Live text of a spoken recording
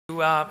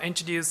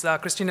Introduce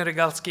Christina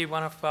Rigelsky,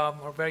 one of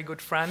our very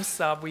good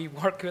friends. We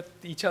work with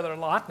each other a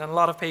lot and a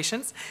lot of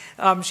patients.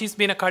 She's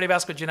been a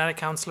cardiovascular genetic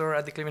counselor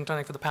at the Cleveland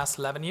Clinic for the past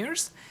 11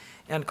 years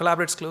and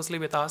collaborates closely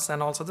with us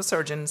and also the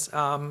surgeons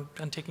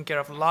and taking care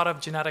of a lot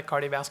of genetic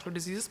cardiovascular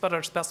diseases, but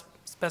her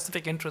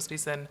specific interest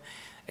is in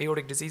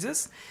aortic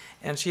diseases.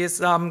 And she has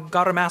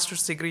got her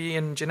master's degree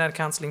in genetic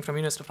counseling from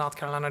University of North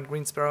Carolina at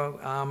Greensboro,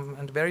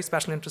 and a very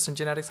special interest in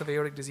genetics of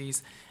aortic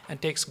disease,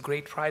 and takes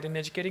great pride in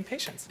educating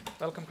patients.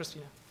 Welcome,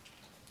 Christina.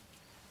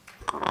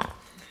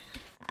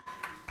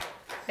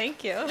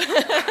 Thank you.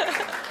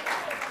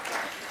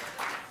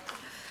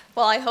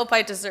 Well, I hope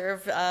I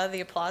deserve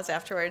the applause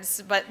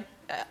afterwards, but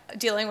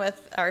dealing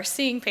with or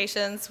seeing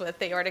patients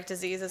with aortic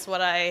disease is what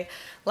I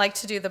like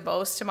to do the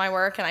most in my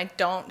work, and I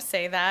don't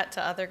say that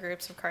to other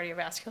groups of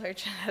cardiovascular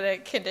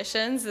genetic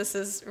conditions. This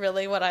is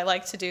really what I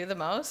like to do the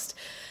most.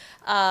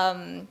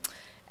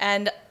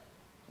 And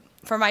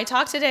for my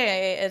talk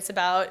today, it's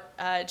about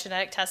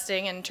genetic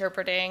testing and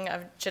interpreting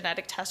of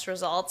genetic test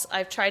results.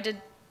 I've tried to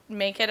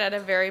make it at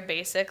a very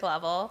basic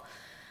level.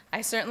 I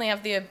certainly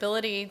have the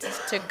ability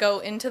to go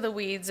into the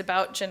weeds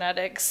about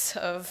genetics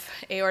of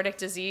aortic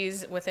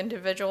disease with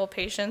individual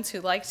patients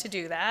who like to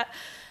do that,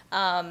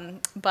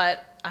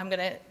 but I'm going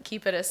to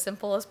keep it as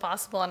simple as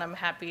possible, and I'm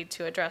happy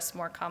to address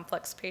more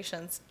complex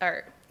patients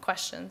or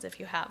questions if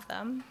you have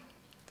them.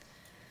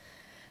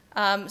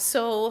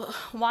 So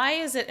why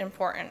is it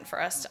important for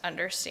us to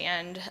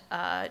understand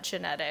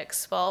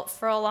genetics? Well,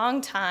 for a long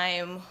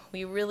time,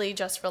 we really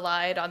just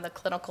relied on the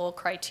clinical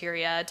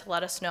criteria to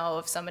let us know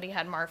if somebody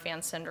had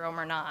Marfan syndrome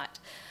or not.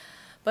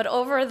 But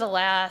over the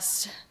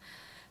last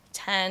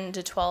 10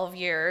 to 12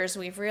 years,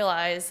 we've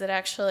realized that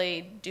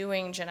actually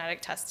doing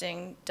genetic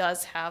testing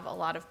does have a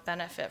lot of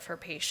benefit for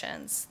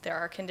patients. There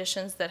are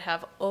conditions that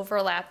have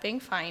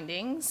overlapping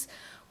findings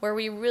where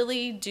we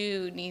really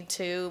do need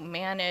to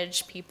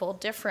manage people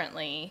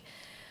differently.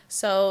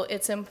 So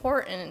it's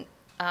important,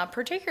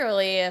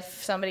 particularly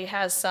if somebody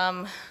has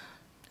some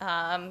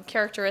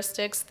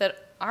characteristics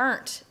that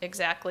aren't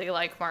exactly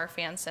like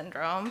Marfan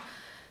syndrome.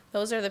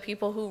 Those are the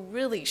people who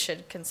really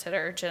should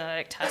consider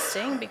genetic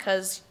testing,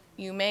 because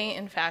you may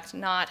in fact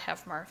not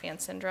have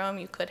Marfan syndrome.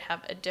 You could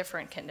have a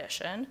different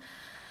condition.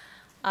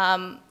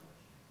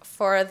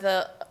 For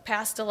the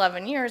past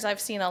 11 years, I've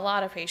seen a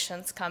lot of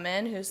patients come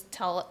in who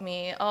tell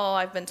me, oh,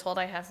 I've been told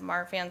I have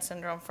Marfan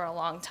syndrome for a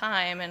long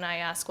time. And I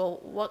ask,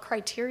 well, what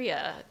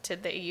criteria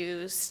did they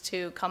use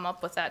to come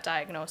up with that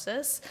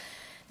diagnosis?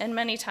 And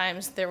many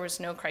times there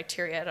was no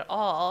criteria at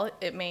all.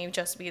 It may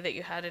just be that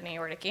you had an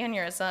aortic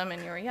aneurysm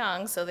and you were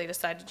young, so they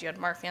decided you had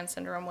Marfan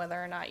syndrome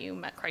whether or not you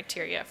met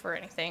criteria for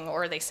anything,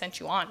 or they sent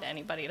you on to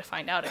anybody to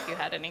find out if you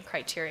had any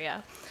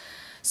criteria.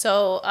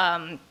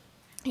 So,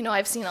 you know,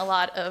 I've seen a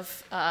lot of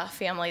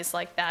families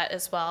like that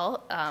as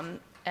well,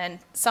 and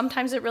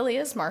sometimes it really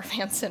is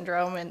Marfan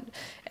syndrome,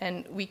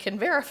 and we can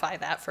verify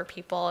that for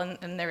people,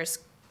 and there's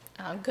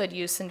good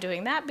use in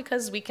doing that,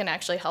 because we can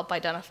actually help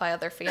identify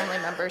other family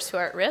members who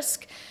are at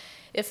risk.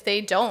 If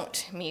they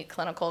don't meet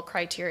clinical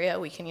criteria,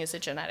 we can use a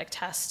genetic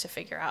test to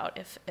figure out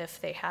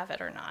if they have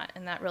it or not,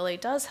 and that really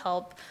does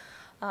help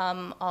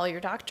all your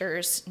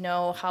doctors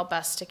know how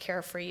best to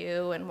care for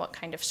you and what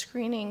kind of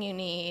screening you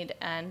need,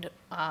 and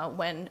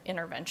when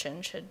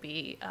intervention should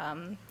be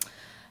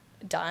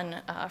done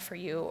for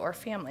you or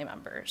family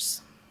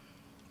members.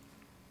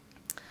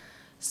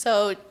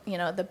 So, you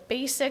know, the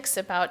basics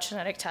about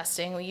genetic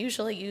testing, we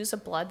usually use a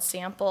blood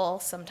sample.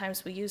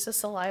 Sometimes we use a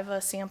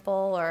saliva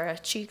sample or a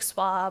cheek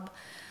swab.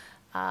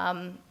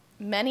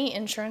 Many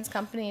insurance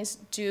companies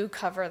do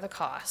cover the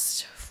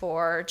cost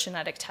for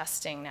genetic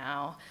testing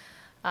now.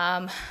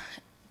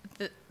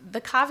 The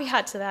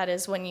caveat to that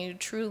is when you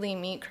truly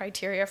meet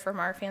criteria for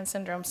Marfan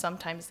syndrome,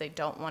 sometimes they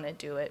don't want to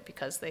do it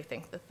because they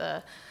think that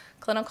the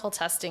clinical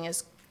testing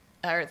is,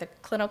 or the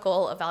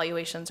clinical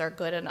evaluations are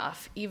good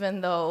enough, even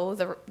though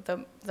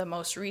the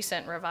most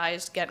recent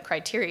revised GET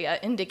criteria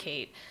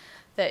indicate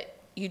that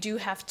you do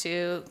have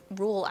to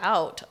rule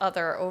out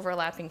other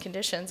overlapping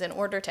conditions in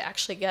order to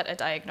actually get a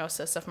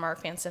diagnosis of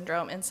Marfan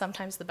syndrome, and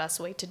sometimes the best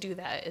way to do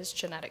that is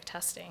genetic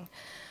testing.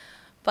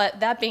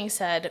 But that being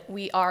said,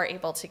 we are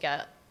able to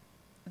get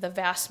the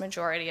vast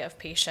majority of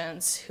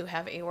patients who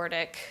have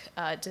aortic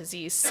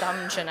disease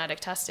some genetic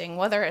testing.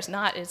 Whether or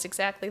not it's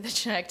exactly the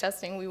genetic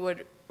testing we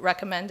would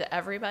recommend to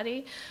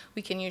everybody,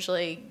 we can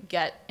usually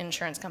get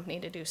insurance company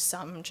to do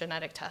some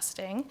genetic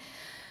testing.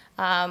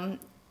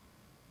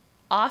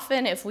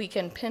 Often, if we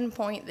can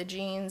pinpoint the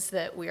genes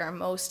that we are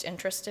most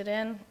interested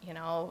in, you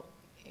know,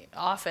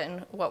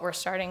 often what we're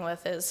starting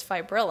with is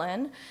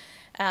fibrillin.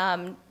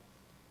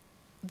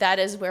 That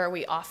is where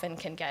we often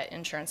can get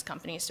insurance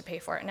companies to pay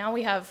for it. Now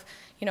we have,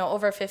 you know,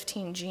 over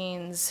 15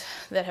 genes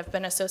that have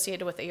been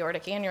associated with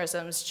aortic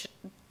aneurysms.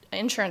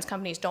 Insurance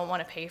companies don't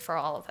want to pay for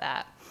all of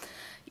that,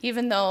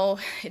 even though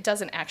it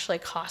doesn't actually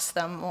cost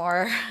them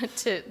more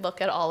to look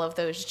at all of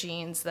those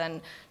genes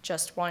than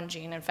just one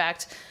gene. In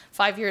fact,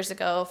 5 years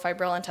ago,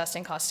 fibrillin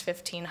testing cost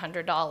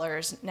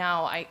 $1,500.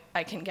 Now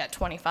I can get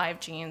 25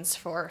 genes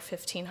for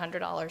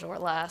 $1,500 or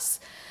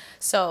less.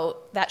 So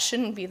that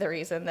shouldn't be the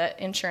reason that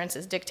insurance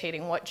is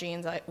dictating what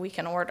genes we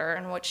can order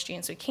and which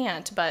genes we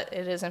can't, but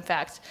it is in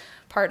fact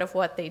part of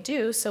what they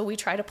do. So we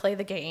try to play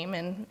the game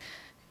and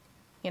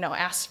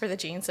ask for the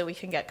genes that we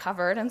can get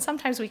covered. And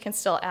sometimes we can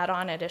still add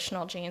on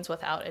additional genes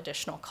without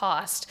additional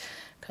cost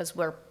because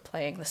we're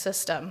playing the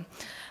system.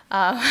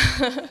 But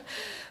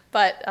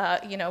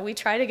we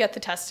try to get the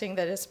testing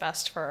that is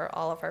best for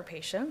all of our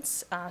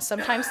patients.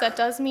 Sometimes that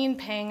does mean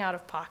paying out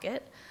of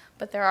pocket,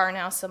 but there are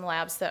now some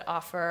labs that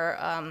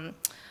offer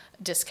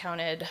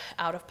discounted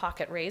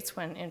out-of-pocket rates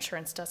when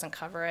insurance doesn't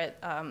cover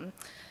it.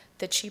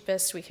 The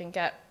cheapest we can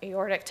get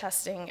aortic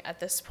testing at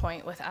this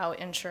point without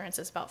insurance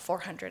is about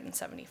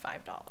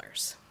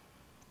 $475.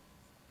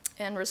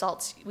 And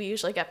results we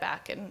usually get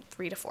back in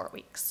 3 to 4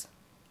 weeks.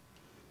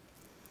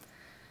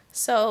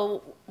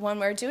 So when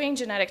we're doing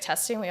genetic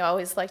testing, we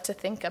always like to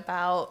think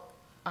about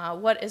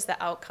what is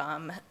the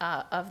outcome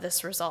of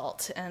this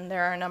result. And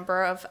there are a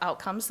number of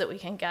outcomes that we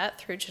can get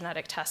through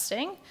genetic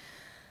testing.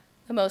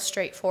 The most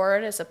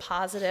straightforward is a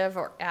positive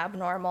or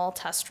abnormal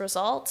test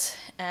result,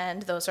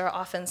 and those are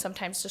often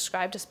sometimes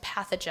described as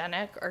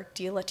pathogenic or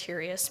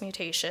deleterious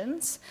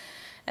mutations.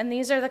 And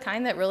these are the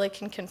kind that really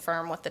can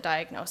confirm what the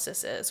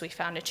diagnosis is. We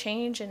found a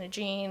change in a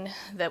gene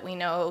that we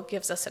know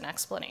gives us an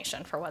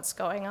explanation for what's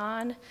going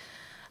on.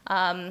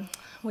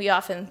 We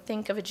often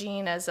think of a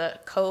gene as a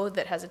code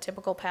that has a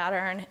typical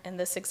pattern. In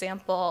this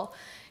example,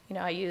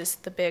 I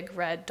used the big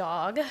red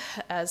dog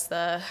as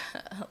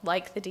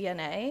like the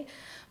DNA.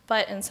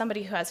 But in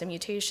somebody who has a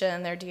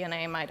mutation, their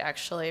DNA might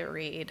actually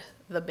read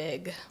the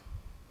big.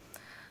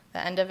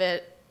 The end of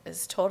it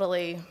is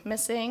totally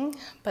missing,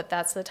 but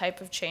that's the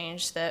type of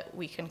change that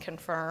we can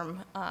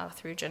confirm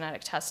through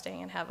genetic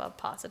testing and have a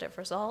positive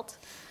result.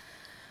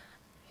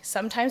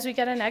 Sometimes we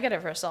get a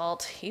negative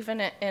result.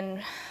 Even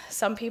in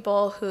some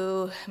people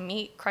who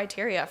meet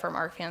criteria for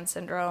Marfan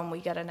syndrome, we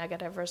get a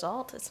negative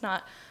result. It's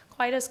not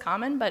quite as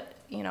common, but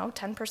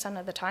 10%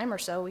 of the time or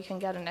so we can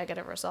get a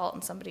negative result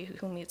in somebody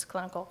who meets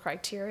clinical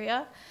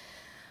criteria.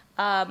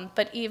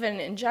 But even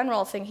in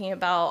general, thinking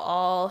about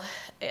all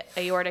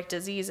aortic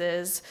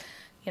diseases,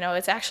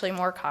 it's actually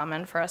more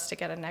common for us to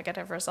get a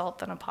negative result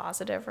than a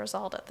positive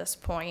result at this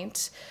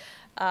point.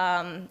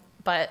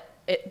 But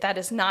that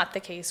is not the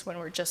case when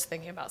we're just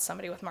thinking about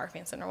somebody with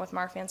Marfan syndrome. With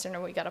Marfan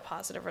syndrome, we get a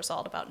positive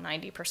result about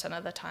 90%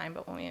 of the time,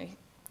 but when we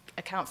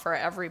account for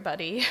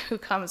everybody who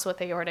comes with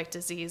aortic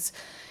disease,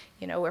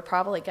 we're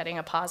probably getting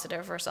a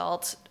positive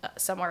result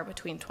somewhere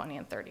between 20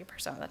 and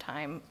 30% of the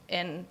time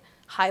in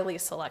highly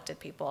selected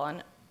people,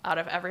 and out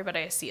of everybody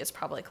I see, it's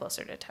probably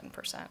closer to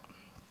 10%.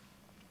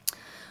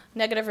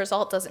 Negative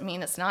result doesn't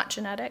mean it's not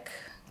genetic,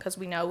 because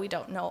we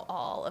don't know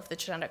all of the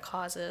genetic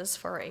causes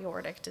for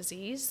aortic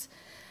disease.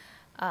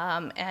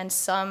 And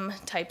some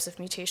types of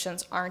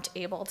mutations aren't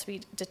able to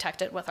be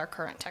detected with our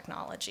current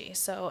technology.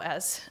 So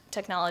as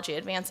technology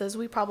advances,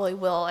 we probably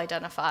will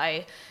identify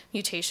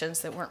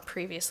mutations that weren't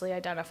previously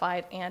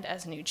identified, and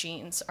as new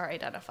genes are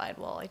identified,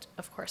 we'll,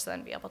 of course,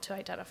 then be able to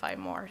identify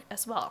more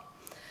as well.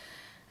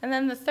 And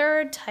then the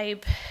third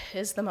type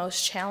is the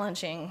most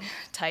challenging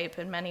type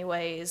in many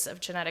ways of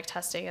genetic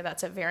testing, and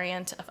that's a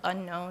variant of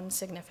unknown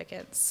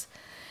significance.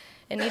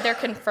 It neither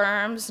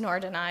confirms nor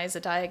denies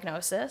a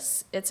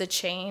diagnosis. It's a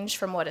change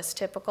from what is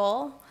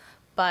typical,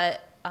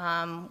 but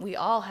we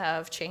all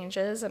have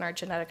changes in our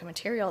genetic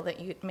material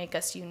that make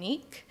us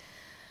unique.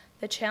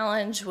 The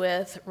challenge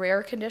with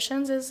rare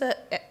conditions is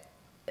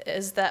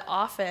that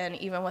often,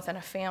 even within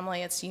a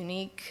family, it's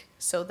unique,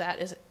 so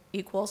that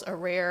equals a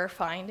rare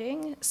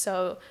finding.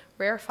 So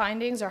rare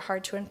findings are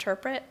hard to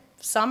interpret.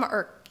 Some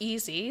are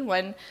easy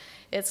when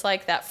it's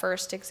like that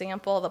first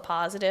example, the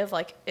positive,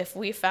 like if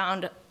we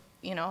found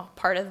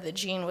part of the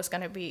gene was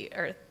going to be,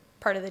 or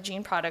part of the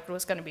gene product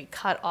was going to be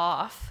cut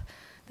off,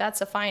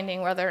 that's a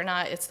finding. Whether or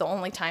not it's the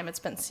only time it's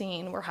been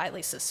seen, we're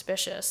highly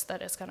suspicious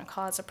that it's going to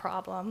cause a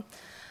problem.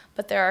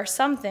 But there are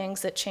some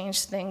things that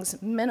change things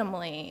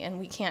minimally, and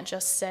we can't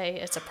just say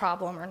it's a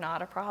problem or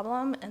not a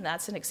problem, and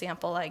that's an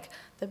example like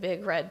the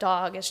big red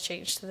dog is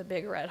changed to the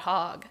big red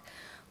hog.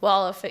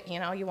 Well, if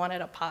you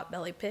wanted a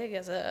pot-bellied pig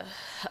as a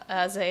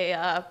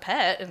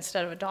pet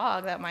instead of a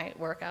dog, that might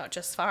work out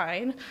just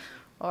fine.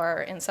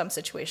 Or in some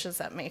situations,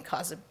 that may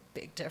cause a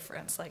big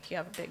difference, like you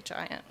have a big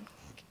giant,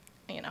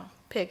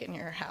 pig in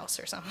your house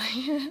or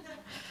something.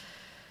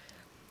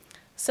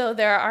 So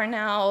there are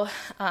now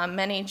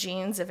many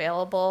genes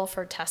available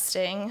for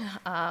testing.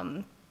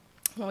 When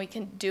we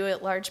can do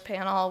it large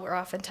panel, we're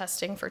often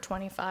testing for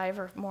 25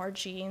 or more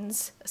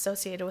genes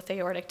associated with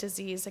aortic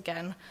disease.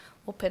 Again,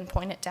 we'll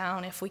pinpoint it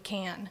down if we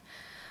can.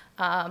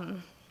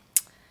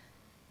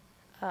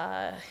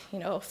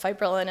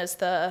 Fibrillin is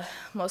the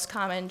most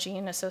common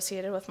gene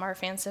associated with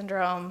Marfan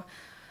syndrome.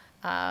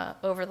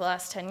 Over the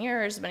last 10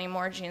 years, many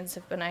more genes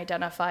have been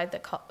identified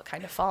that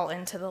kind of fall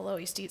into the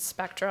Loeys-Dietz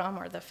spectrum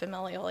or the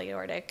familial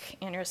aortic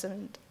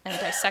aneurysm and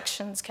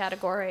dissections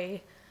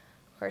category.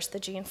 Of course, the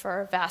gene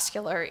for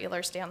vascular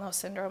Ehlers-Danlos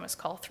syndrome is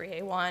called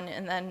 3A1.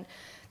 And then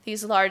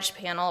these large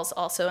panels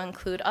also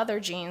include other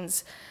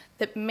genes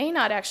that may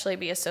not actually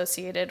be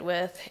associated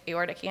with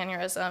aortic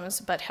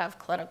aneurysms, but have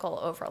clinical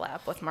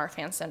overlap with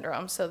Marfan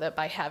syndrome, so that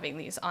by having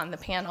these on the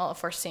panel,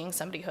 if we're seeing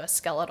somebody who has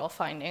skeletal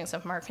findings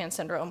of Marfan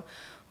syndrome,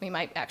 we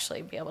might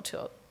actually be able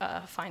to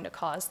find a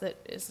cause that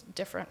is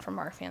different from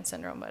Marfan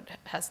syndrome, but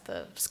has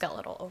the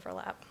skeletal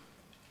overlap.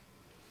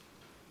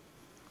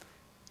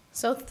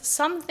 So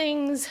some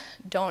things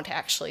don't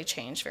actually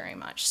change very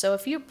much. So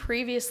if you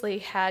previously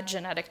had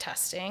genetic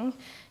testing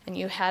and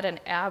you had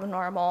an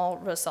abnormal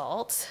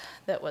result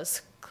that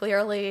was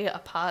clearly a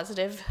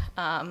positive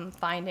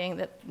finding,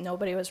 that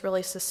nobody was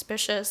really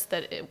suspicious,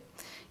 that it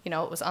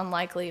was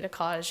unlikely to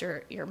cause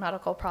your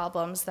medical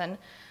problems, then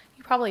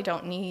you probably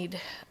don't need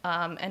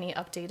any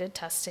updated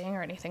testing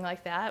or anything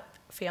like that.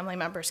 Family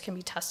members can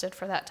be tested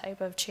for that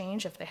type of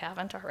change if they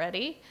haven't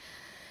already.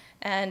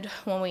 And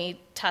when we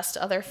test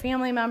other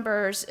family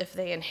members, if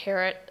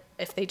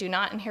they do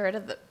not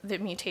inherit the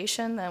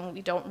mutation, then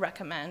we don't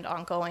recommend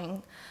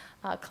ongoing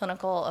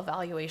clinical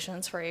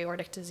evaluations for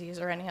aortic disease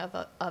or any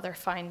other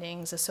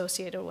findings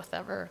associated with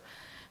whatever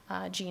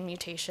gene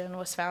mutation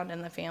was found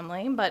in the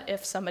family. But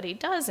if somebody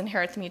does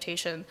inherit the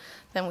mutation,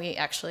 then we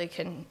actually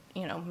can,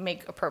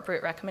 make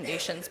appropriate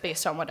recommendations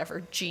based on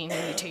whatever gene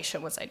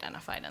mutation was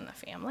identified in the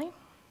family.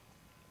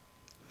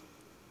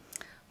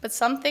 But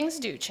some things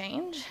do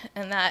change,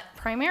 and that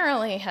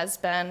primarily has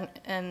been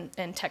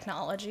in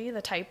technology,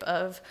 the type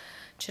of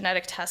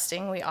genetic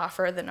testing we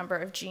offer, the number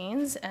of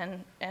genes,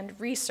 and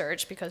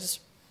research,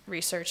 because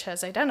research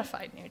has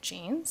identified new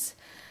genes.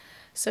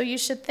 So you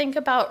should think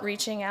about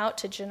reaching out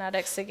to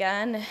genetics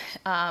again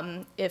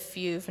if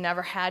you've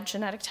never had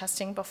genetic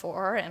testing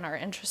before and are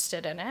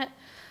interested in it.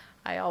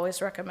 I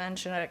always recommend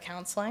genetic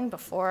counseling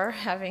before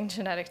having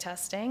genetic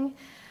testing.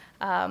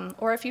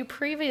 Or if you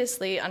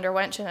previously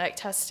underwent genetic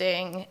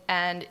testing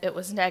and it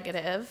was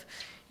negative,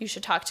 you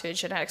should talk to a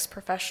genetics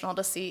professional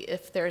to see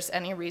if there's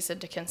any reason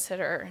to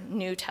consider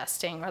new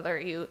testing, whether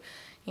you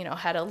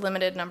had a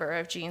limited number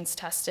of genes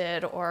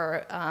tested,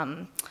 or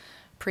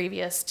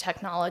previous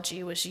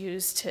technology was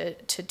used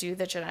to do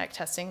the genetic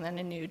testing, then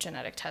a new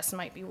genetic test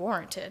might be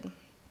warranted.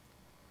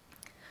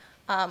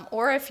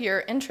 Or if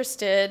you're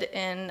interested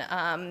in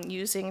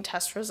using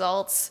test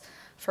results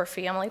for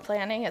family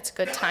planning, it's a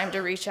good time to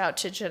reach out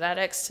to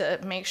genetics to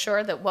make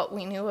sure that what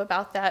we knew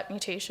about that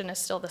mutation is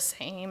still the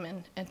same,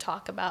 and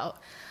talk about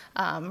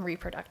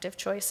reproductive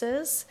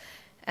choices.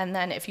 And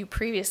then if you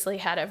previously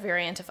had a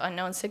variant of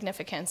unknown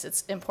significance,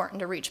 it's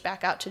important to reach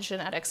back out to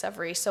genetics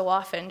every so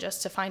often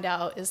just to find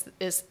out,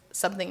 is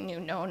something new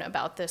known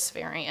about this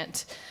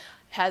variant?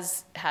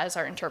 Has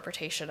our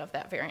interpretation of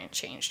that variant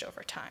changed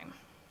over time?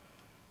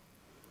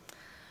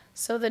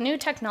 So the new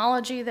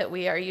technology that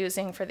we are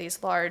using for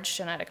these large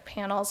genetic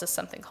panels is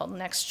something called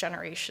next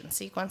generation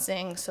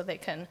sequencing. So they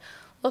can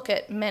look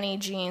at many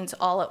genes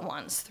all at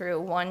once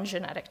through one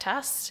genetic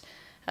test.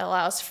 It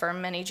allows for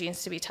many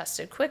genes to be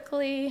tested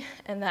quickly,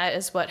 and that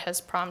is what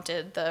has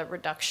prompted the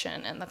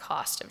reduction in the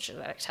cost of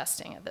genetic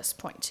testing at this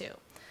point too.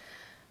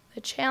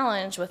 The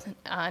challenge with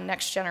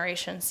next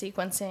generation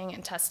sequencing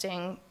and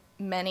testing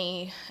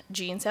many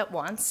genes at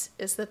once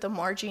is that the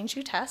more genes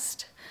you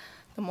test,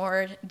 the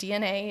more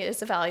DNA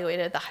is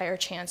evaluated, the higher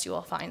chance you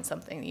will find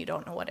something that you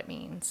don't know what it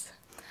means.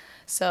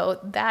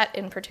 So that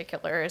in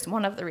particular is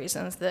one of the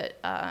reasons that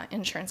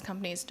insurance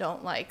companies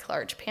don't like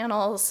large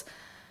panels,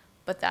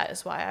 but that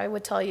is why I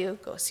would tell you,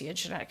 go see a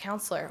genetic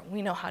counselor.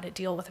 We know how to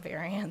deal with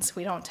variants.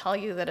 We don't tell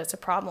you that it's a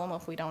problem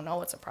if we don't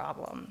know it's a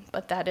problem,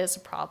 but that is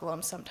a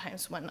problem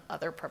sometimes when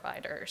other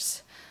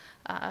providers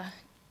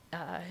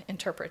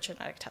interpret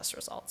genetic test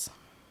results.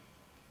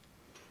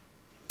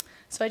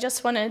 So I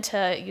just wanted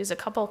to use a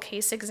couple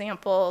case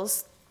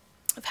examples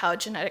of how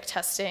genetic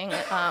testing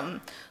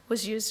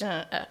was used in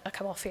a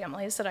couple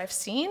families that I've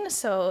seen.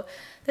 So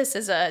this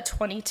is a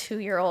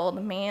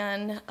 22-year-old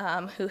man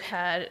who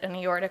had an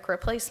aortic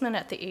replacement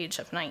at the age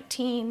of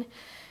 19.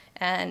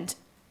 And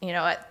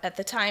at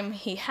the time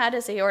he had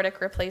his aortic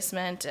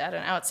replacement at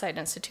an outside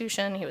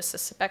institution, he was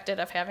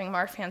suspected of having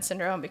Marfan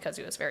syndrome because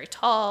he was very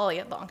tall, he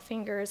had long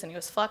fingers, and he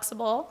was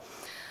flexible.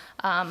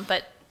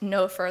 But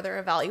no further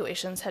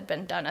evaluations had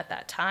been done at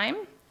that time.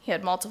 He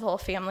had multiple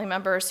family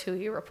members who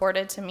he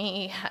reported to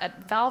me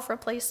had valve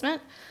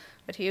replacement,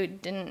 but he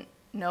didn't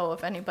know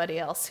of anybody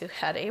else who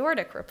had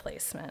aortic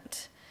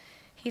replacement.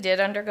 He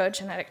did undergo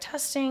genetic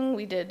testing.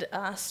 We did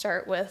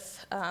start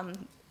with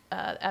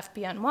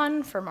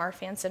FBN1 for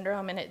Marfan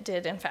syndrome, and it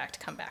did in fact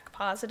come back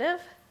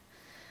positive,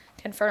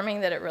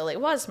 confirming that it really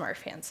was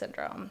Marfan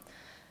syndrome.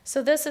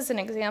 So this is an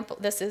example.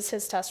 This is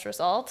his test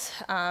result.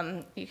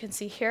 You can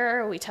see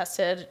here we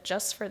tested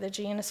just for the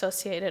gene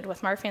associated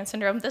with Marfan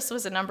syndrome. This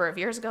was a number of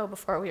years ago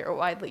before we were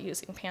widely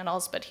using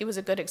panels, but he was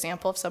a good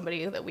example of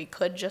somebody that we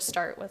could just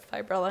start with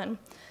fibrillin.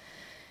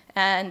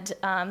 And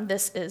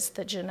this is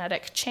the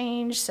genetic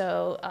change.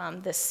 So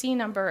the C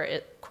number,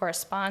 it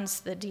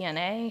corresponds to the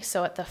DNA.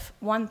 So at the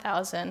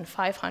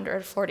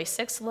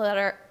 1,546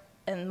 letter,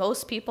 in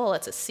most people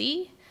it's a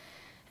C.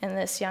 In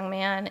this young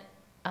man,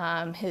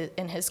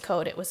 in his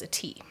code, it was a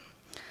T.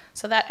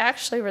 So that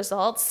actually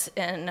results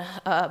in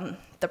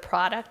the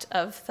product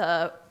of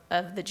the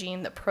of the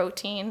gene, the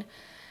protein,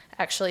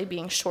 actually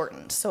being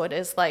shortened. So it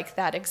is like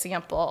that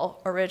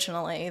example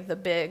originally, the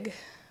big,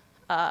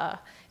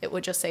 it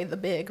would just say the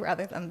big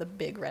rather than the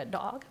big red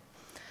dog.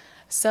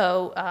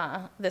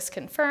 So this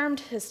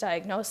confirmed his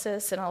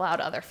diagnosis and allowed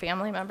other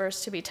family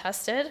members to be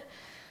tested.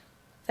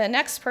 The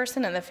next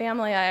person in the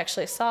family I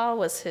actually saw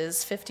was his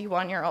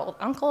 51-year-old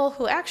uncle,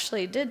 who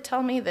actually did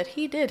tell me that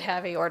he did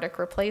have aortic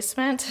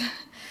replacement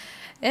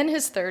in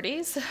his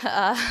 30s.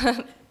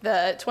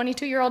 The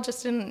 22-year-old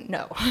just didn't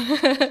know.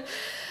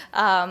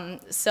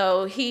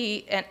 So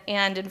he,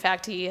 and in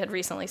fact, he had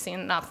recently seen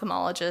an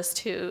ophthalmologist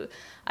who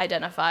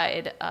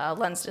identified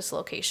lens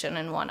dislocation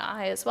in one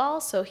eye as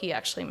well. So he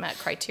actually met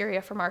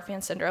criteria for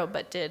Marfan syndrome,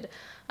 but did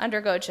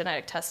undergo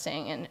genetic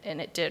testing,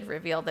 and it did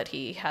reveal that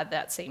he had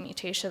that same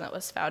mutation that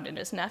was found in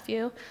his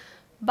nephew.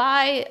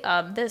 By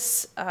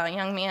this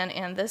young man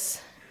and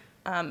this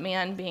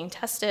man being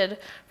tested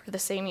for the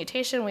same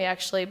mutation, we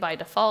actually by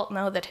default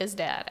know that his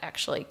dad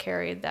actually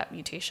carried that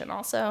mutation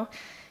also,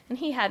 and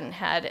he hadn't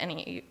had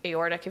any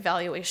aortic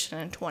evaluation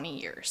in 20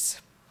 years.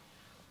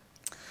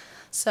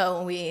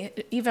 So we,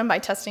 even by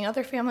testing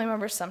other family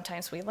members,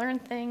 sometimes we learn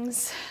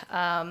things.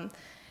 And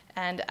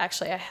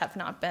actually I have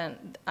not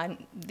been,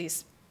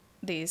 these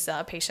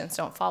patients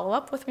don't follow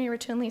up with me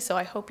routinely, so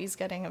I hope he's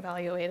getting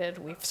evaluated.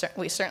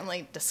 We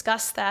certainly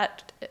discussed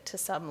that to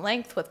some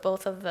length with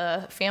both of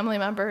the family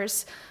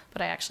members,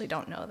 but I actually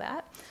don't know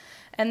that.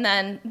 And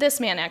then this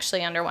man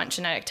actually underwent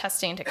genetic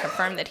testing to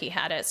confirm that he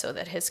had it so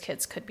that his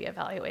kids could be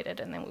evaluated,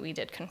 and then we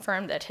did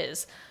confirm that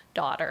his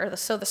daughter,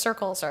 so the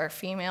circles are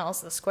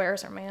females, the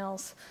squares are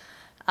males,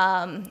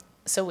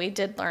 so we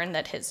did learn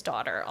that his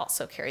daughter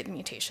also carried the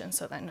mutation,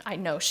 so then I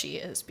know she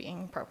is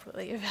being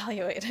appropriately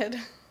evaluated.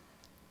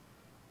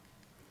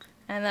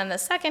 And then the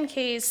second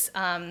case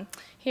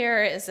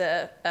here is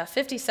a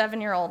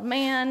 57-year-old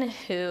man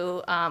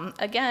who,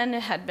 again,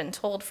 had been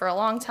told for a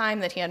long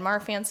time that he had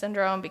Marfan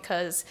syndrome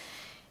because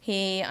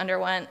he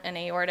underwent an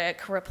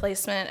aortic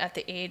replacement at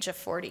the age of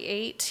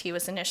 48. He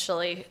was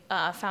initially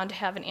found to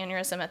have an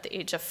aneurysm at the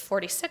age of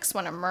 46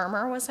 when a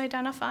murmur was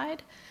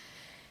identified.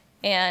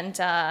 And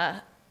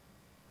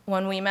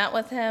when we met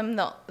with him,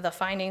 the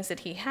findings that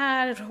he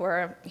had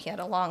were he had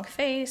a long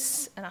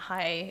face and a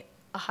high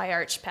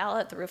arched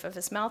palate. The roof of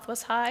his mouth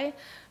was high,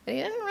 but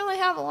he didn't really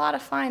have a lot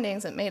of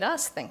findings that made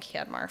us think he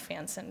had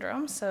Marfan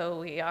syndrome. So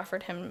we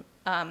offered him,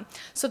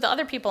 so the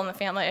other people in the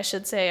family, I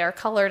should say, are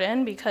colored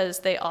in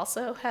because they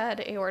also had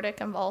aortic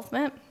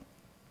involvement,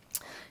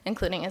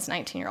 including his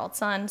 19-year-old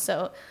son.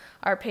 So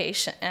our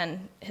patient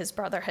and his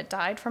brother had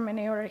died from an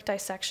aortic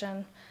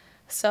dissection.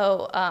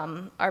 So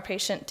our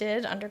patient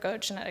did undergo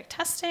genetic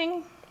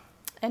testing,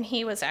 and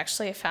he was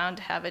actually found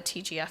to have a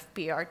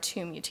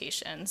TGFBR2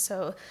 mutation.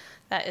 So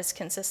that is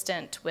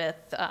consistent with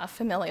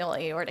familial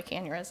aortic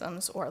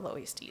aneurysms or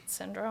Loeys-Dietz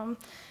syndrome.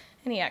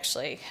 And he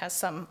actually has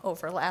some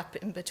overlap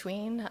in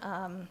between.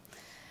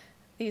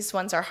 These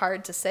ones are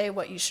hard to say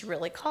what you should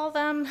really call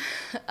them,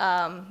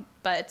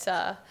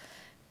 but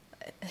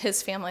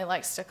his family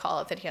likes to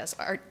call it that he has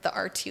the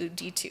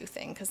R2-D2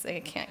 thing because they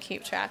can't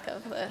keep track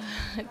of the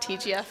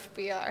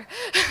TGFBR.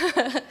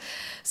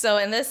 So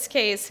in this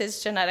case,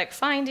 his genetic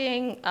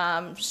finding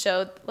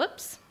showed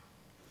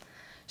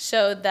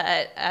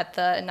that at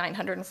the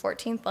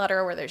 914th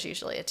letter, where there's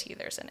usually a T,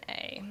 there's an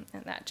A,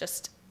 and that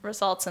just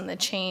results in the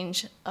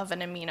change of an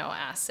amino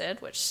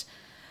acid, which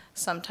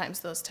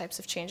sometimes those types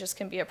of changes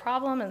can be a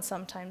problem and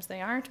sometimes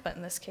they aren't, but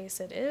in this case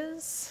it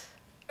is.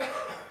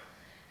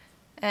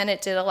 And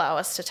it did allow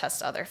us to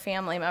test other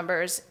family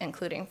members,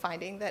 including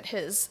finding that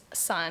his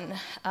son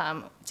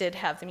did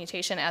have the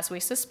mutation as we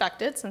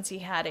suspected, since he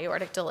had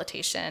aortic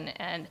dilatation.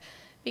 And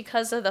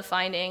because of the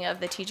finding of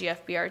the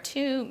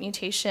TGFBR2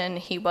 mutation,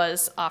 he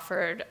was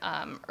offered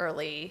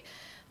early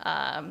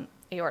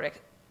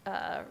aortic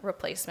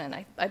replacement.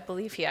 I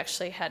believe he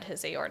actually had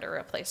his aorta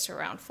replaced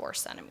around 4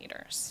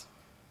 centimeters.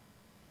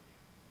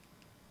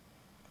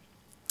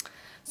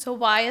 So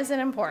why is it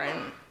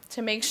important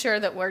to make sure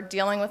that we're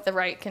dealing with the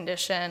right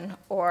condition,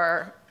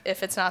 or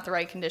if it's not the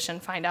right condition,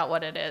 find out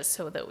what it is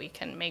so that we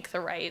can make the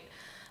right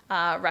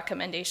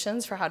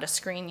recommendations for how to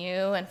screen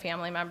you and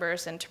family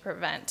members and to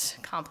prevent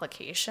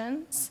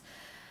complications?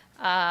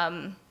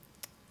 You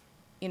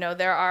know,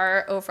 there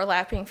are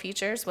overlapping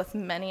features with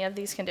many of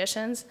these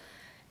conditions,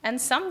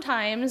 and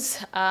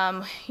sometimes,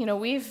 you know,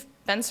 we've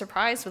been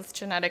surprised with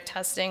genetic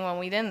testing when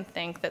we didn't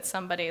think that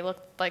somebody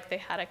looked like they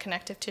had a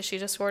connective tissue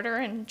disorder,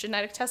 and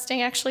genetic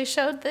testing actually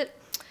showed that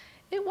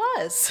it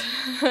was.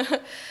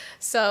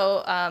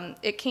 So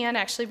it can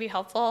actually be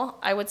helpful.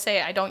 I would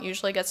say I don't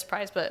usually get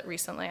surprised, but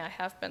recently I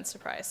have been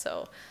surprised.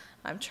 So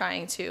I'm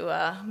trying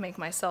to make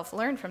myself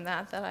learn from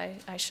that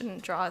I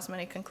shouldn't draw as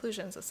many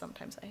conclusions as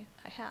sometimes I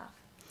have.